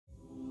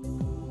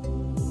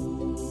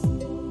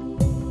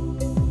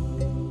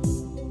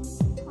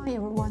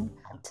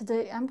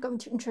Today I'm going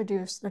to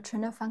introduce the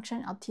trainer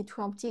function of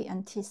T12D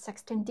and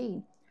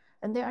T16D.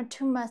 And there are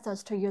two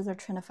methods to use the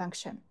trainer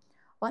function.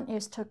 One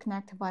is to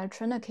connect via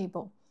trainer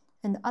cable,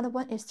 and the other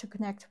one is to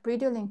connect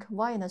RadioLink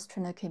wireless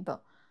trainer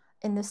cable.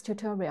 In this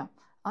tutorial,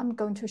 I'm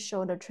going to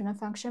show the trainer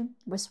function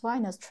with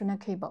wireless trainer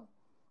cable.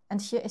 And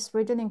here is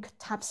RadioLink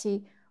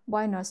Type-C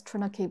wireless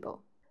trainer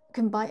cable. You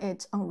can buy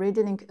it on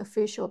RadioLink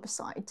official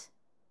website.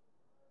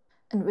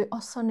 And we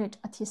also need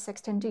a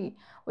T16D,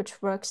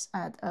 which works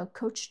at a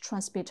coach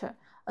transmitter,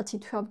 a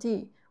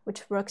T12D,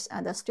 which works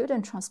at a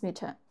student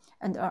transmitter,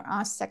 and a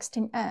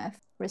R16F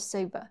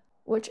receiver,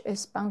 which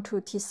is bound to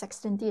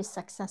T16D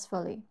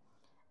successfully.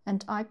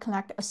 And I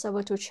connect a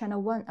servo to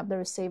channel 1 of the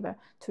receiver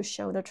to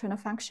show the trainer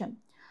function.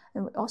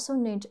 And we also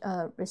need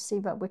a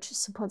receiver which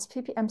supports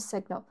PPM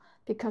signal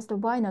because the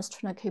wireless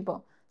trainer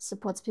cable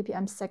supports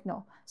PPM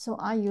signal. So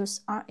I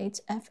use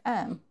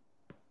R8FM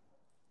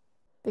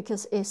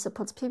because it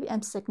supports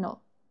PPM signal.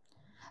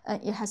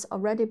 And it has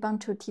already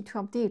bound to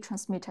T12D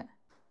transmitter.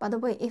 By the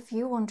way, if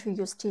you want to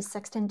use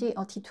T16D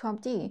or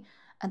T12D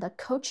at a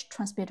coach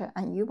transmitter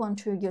and you want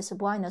to use a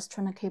wireless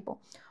trainer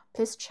cable,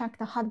 please check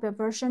the hardware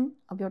version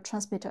of your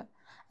transmitter.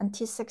 And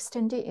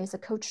T16D is a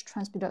coach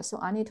transmitter, so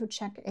I need to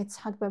check its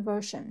hardware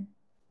version.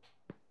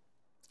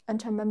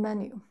 Enter my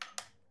menu.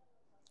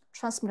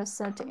 Transmitter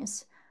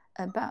settings,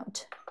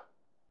 about.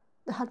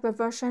 The hardware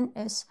version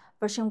is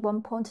version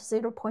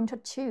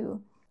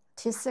 1.0.2.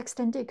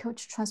 T16D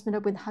coach transmitter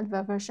with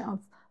hardware version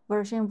of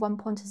version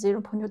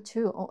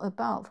 1.0.2 or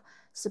above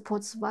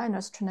supports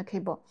wireless trainer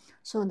cable.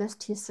 So this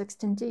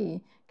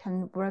T16D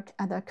can work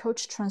at a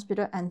coach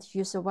transmitter and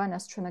use a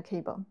wireless trainer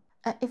cable.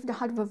 And if the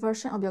hardware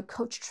version of your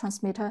coach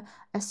transmitter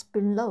is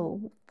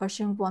below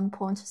version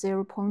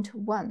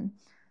 1.0.1,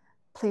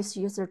 please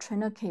use the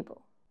trainer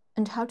cable.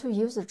 And how to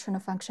use the trainer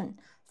function?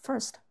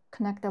 First,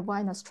 connect the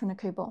wireless trainer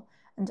cable,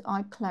 and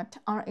I connect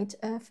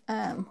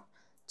R8FM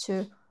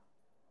to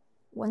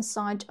one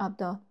side of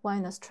the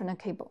wireless trainer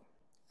cable,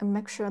 and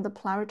make sure the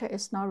polarity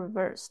is not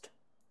reversed.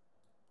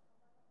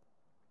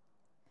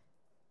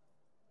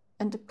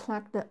 And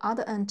connect the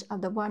other end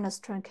of the wireless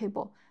trainer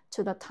cable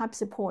to the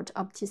Type-C port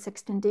of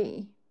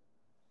T16D.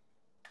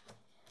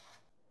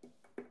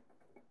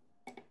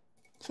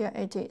 Here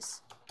it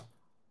is.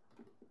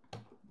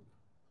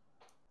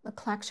 The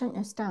connection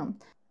is done.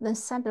 Then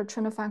set the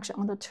trainer function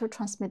on the two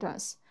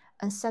transmitters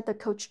and set the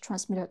coach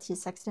transmitter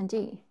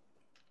T16D.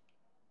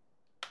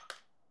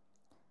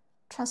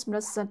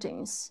 Transmitter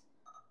settings,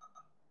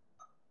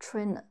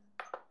 trainer.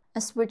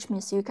 A switch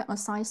means you can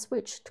assign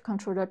switch to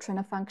control the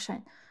trainer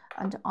function,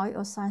 and I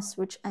assign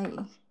switch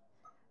A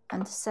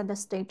and set the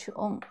state to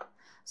on.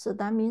 So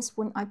that means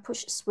when I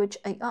push switch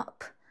A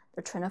up,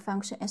 the trainer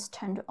function is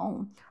turned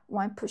on.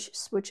 When I push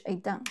switch A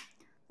down,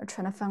 the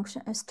trainer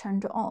function is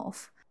turned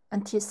off.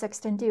 And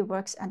T16D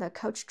works at a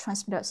coach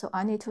transmitter, so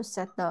I need to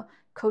set the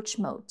coach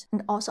mode.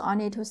 And also I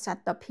need to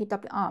set the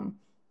PWM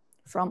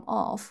from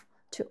off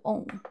to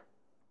on,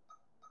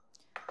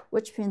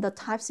 which means the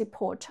Type-C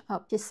port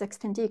of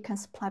T16D can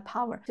supply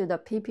power to the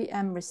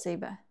PPM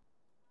receiver.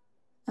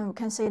 And we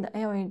can see the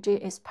LED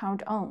is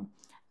powered on,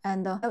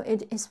 and the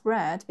LED is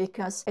red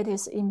because it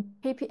is in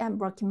PPM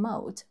working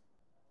mode.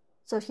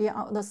 So here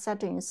are the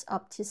settings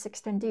of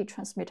T16D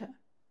transmitter.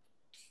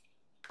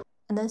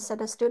 And then set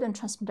the student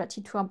transmitter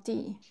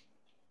T12D.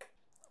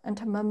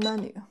 Enter my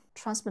menu,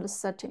 transmitter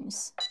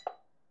settings,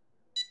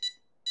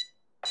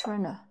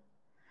 trainer.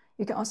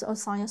 You can also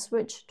assign a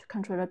switch to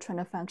control the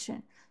trainer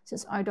function.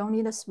 Since I don't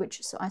need a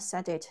switch, so I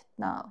set it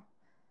now.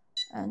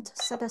 And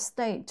set the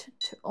state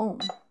to on.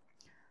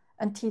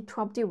 And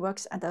T12D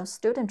works at the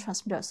student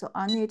transmitter, so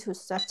I need to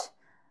set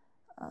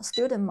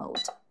student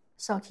mode.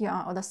 So here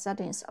are all the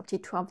settings of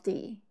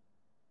T12D.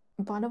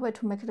 By the way,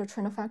 to make the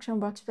trainer function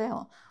work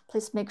well,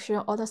 please make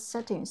sure all the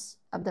settings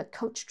of the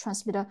coach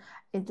transmitter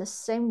is the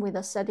same with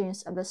the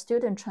settings of the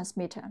student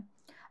transmitter.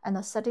 And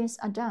the settings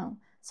are done,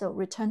 so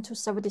return to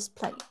servo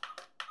display.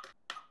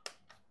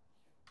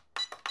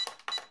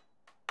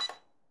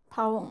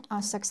 Power on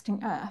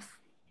R16F.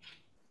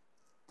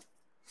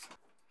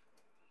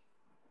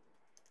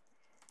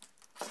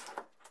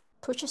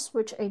 Push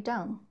switch A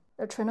down,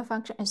 the trainer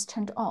function is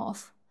turned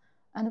off,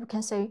 and we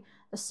can see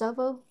the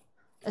servo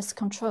is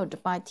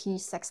controlled by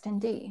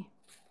T16D.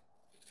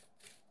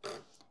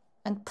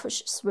 And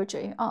push switch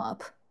A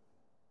up,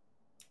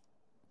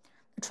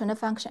 the trainer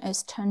function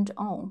is turned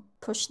on.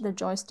 Push the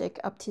joystick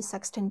of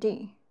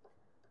T16D.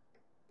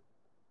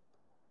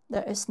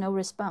 There is no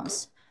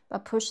response,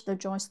 but push the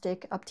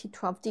joystick of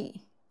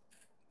T12D.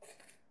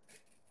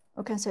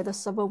 We can see the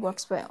servo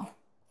works well,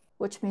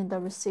 which means the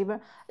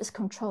receiver is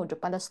controlled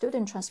by the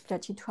student transmitter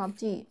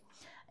T12D.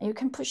 And you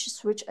can push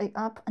switch A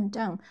up and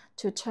down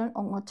to turn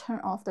on or turn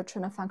off the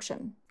trainer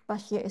function.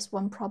 But here is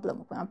one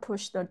problem when I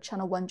push the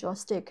channel 1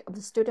 joystick of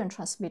the student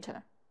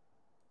transmitter.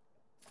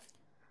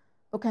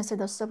 You can see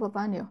the servo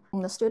value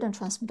on the student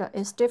transmitter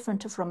is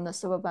different from the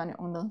servo value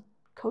on the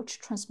coach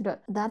transmitter.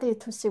 That is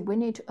to say, we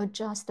need to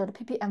adjust the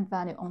PPM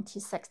value on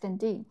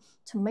T16D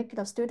to make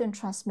the student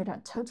transmitter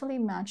totally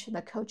match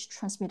the coach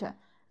transmitter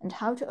and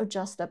how to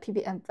adjust the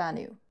ppm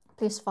value.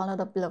 Please follow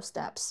the below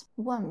steps.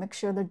 1. Make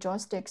sure the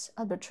joysticks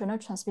of the trainer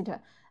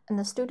transmitter and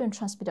the student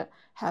transmitter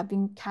have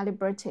been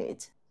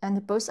calibrated,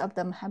 and both of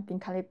them have been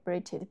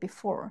calibrated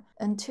before.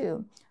 And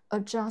 2.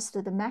 Adjust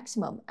the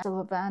maximum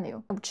servo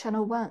value of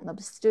channel 1 of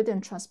the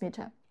student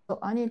transmitter. So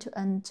I need to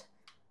enter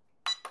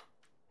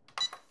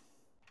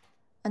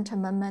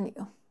my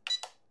menu,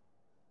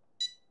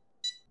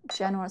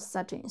 General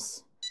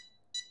Settings,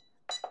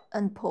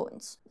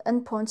 Endpoints.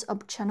 Endpoints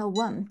of channel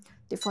 1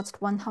 defaults to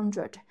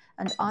 100,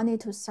 and I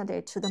need to set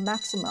it to the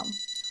maximum,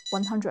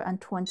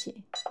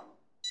 120.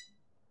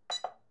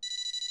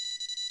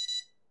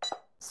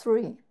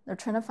 3. The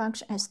trainer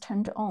function is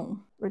turned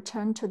on.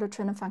 Return to the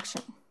trainer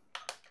function.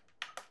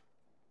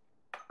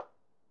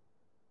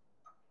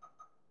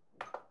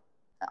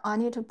 I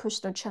need to push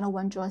the channel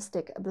 1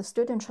 joystick of the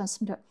student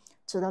transmitter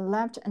to the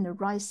left and the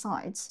right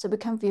sides so we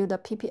can view the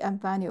ppm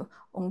value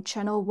on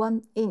channel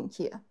 1 in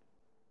here.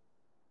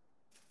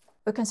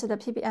 We can see the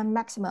ppm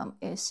maximum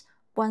is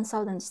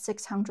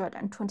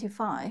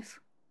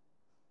 1625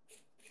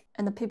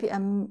 and the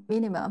ppm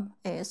minimum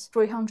is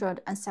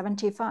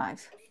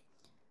 375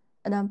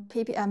 and the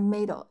ppm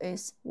middle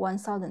is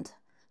 1000.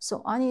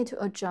 So I need to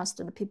adjust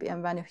the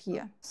ppm value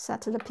here.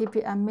 Set the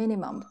ppm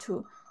minimum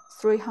to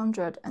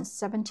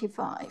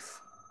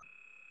 375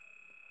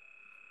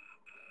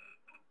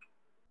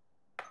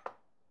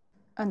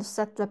 and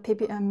set the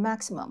ppm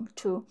maximum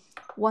to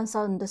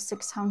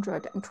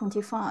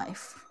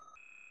 1625.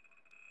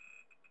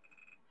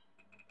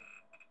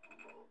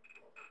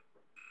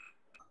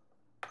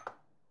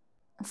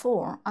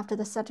 4. After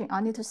the setting, I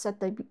need to set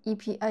the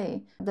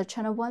EPA, the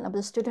channel 1 of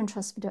the student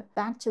transmitter,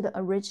 back to the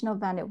original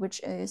value,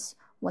 which is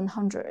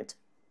 100.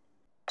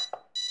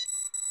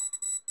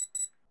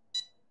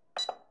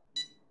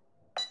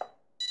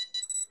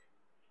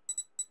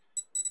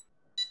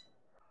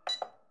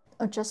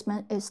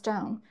 Adjustment is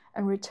done,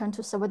 and return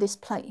to servo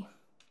display.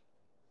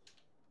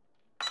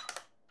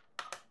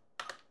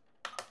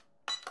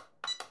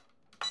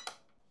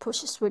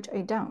 Push switch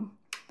A down.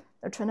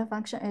 The trainer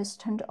function is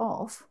turned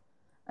off,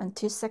 and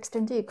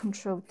T16D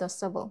controls the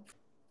servo.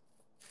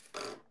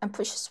 And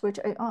push switch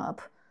A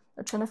up.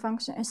 The trainer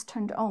function is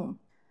turned on.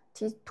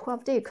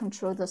 T12D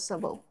controls the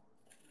servo.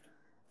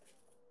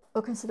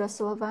 We can see the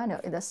servo value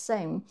is the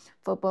same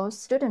for both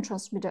student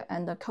transmitter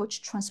and the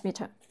coach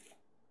transmitter,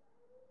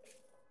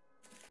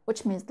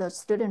 which means the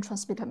student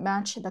transmitter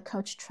matches the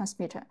coach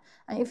transmitter.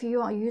 And if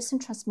you are using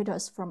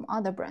transmitters from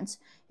other brands,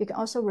 you can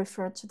also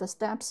refer to the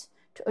steps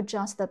to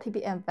adjust the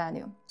ppm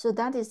value. So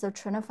that is the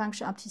trainer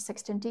function of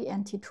T16D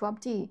and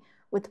T12D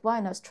with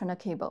wireless trainer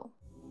cable.